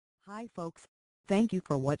Hi folks, thank you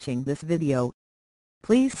for watching this video.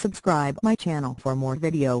 Please subscribe my channel for more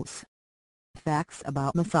videos. Facts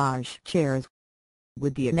about massage chairs.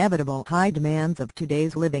 With the inevitable high demands of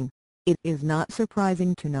today's living, it is not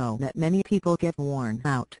surprising to know that many people get worn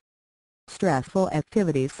out. Stressful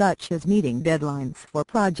activities such as meeting deadlines for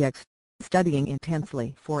projects, studying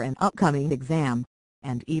intensely for an upcoming exam,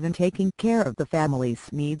 and even taking care of the family's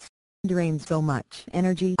needs, drain so much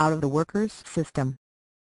energy out of the worker's system.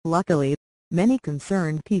 Luckily, many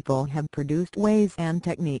concerned people have produced ways and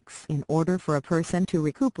techniques in order for a person to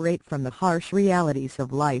recuperate from the harsh realities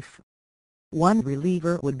of life. One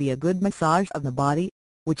reliever would be a good massage of the body,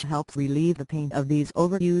 which helps relieve the pain of these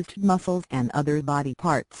overused muscles and other body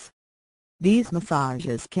parts. These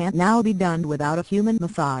massages can now be done without a human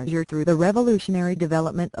massager through the revolutionary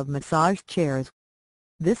development of massage chairs.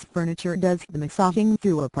 This furniture does the massaging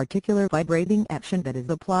through a particular vibrating action that is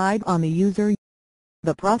applied on the user.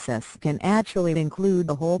 The process can actually include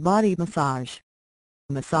a whole-body massage.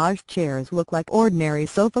 Massage chairs look like ordinary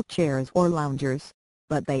sofa chairs or loungers,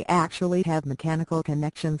 but they actually have mechanical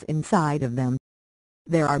connections inside of them.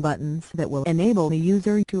 There are buttons that will enable the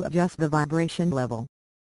user to adjust the vibration level.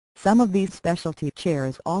 Some of these specialty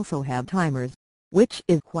chairs also have timers, which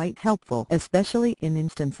is quite helpful especially in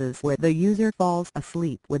instances where the user falls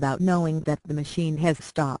asleep without knowing that the machine has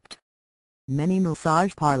stopped. Many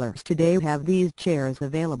massage parlors today have these chairs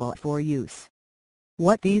available for use.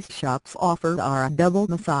 What these shops offer are a double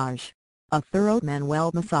massage, a thorough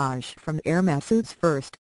manual massage from air masseurs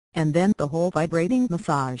first, and then the whole vibrating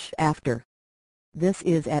massage after. This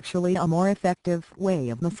is actually a more effective way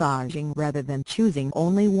of massaging rather than choosing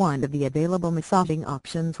only one of the available massaging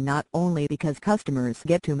options, not only because customers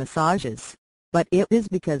get two massages, but it is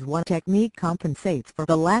because one technique compensates for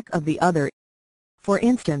the lack of the other. For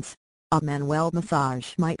instance, a manual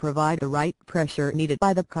massage might provide the right pressure needed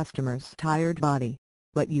by the customer's tired body,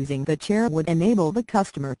 but using the chair would enable the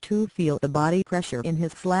customer to feel the body pressure in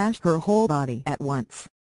his/her whole body at once.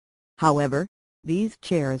 However, these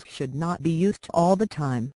chairs should not be used all the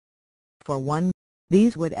time. For one,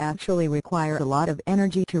 these would actually require a lot of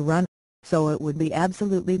energy to run, so it would be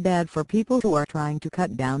absolutely bad for people who are trying to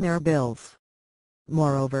cut down their bills.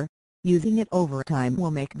 Moreover, using it over time will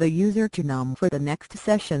make the user too numb for the next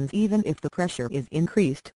sessions even if the pressure is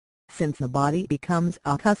increased, since the body becomes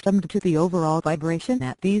accustomed to the overall vibration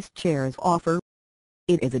that these chairs offer.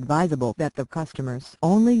 It is advisable that the customers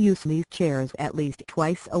only use these chairs at least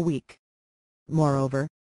twice a week. Moreover,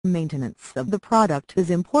 maintenance of the product is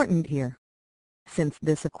important here. Since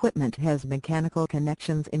this equipment has mechanical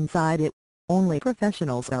connections inside it, only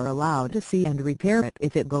professionals are allowed to see and repair it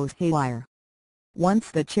if it goes haywire.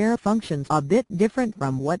 Once the chair functions a bit different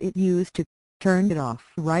from what it used to, turn it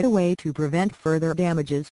off right away to prevent further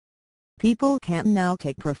damages. People can now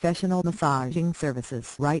take professional massaging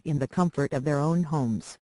services right in the comfort of their own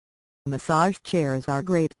homes. Massage chairs are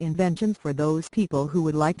great inventions for those people who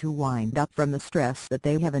would like to wind up from the stress that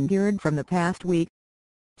they have endured from the past week.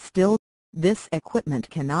 Still, this equipment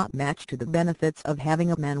cannot match to the benefits of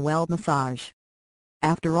having a manual massage.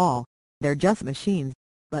 After all, they're just machines,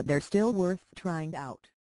 but they're still worth trying out.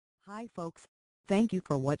 Hi folks, thank you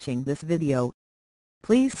for watching this video.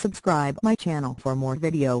 Please subscribe my channel for more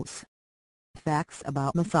videos. Facts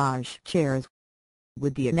about massage chairs.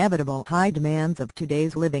 With the inevitable high demands of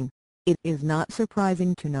today's living, it is not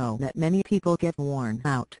surprising to know that many people get worn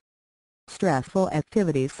out. Stressful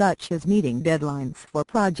activities such as meeting deadlines for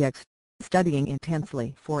projects, studying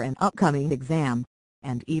intensely for an upcoming exam,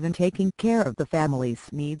 and even taking care of the family's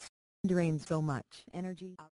needs, drain so much energy out.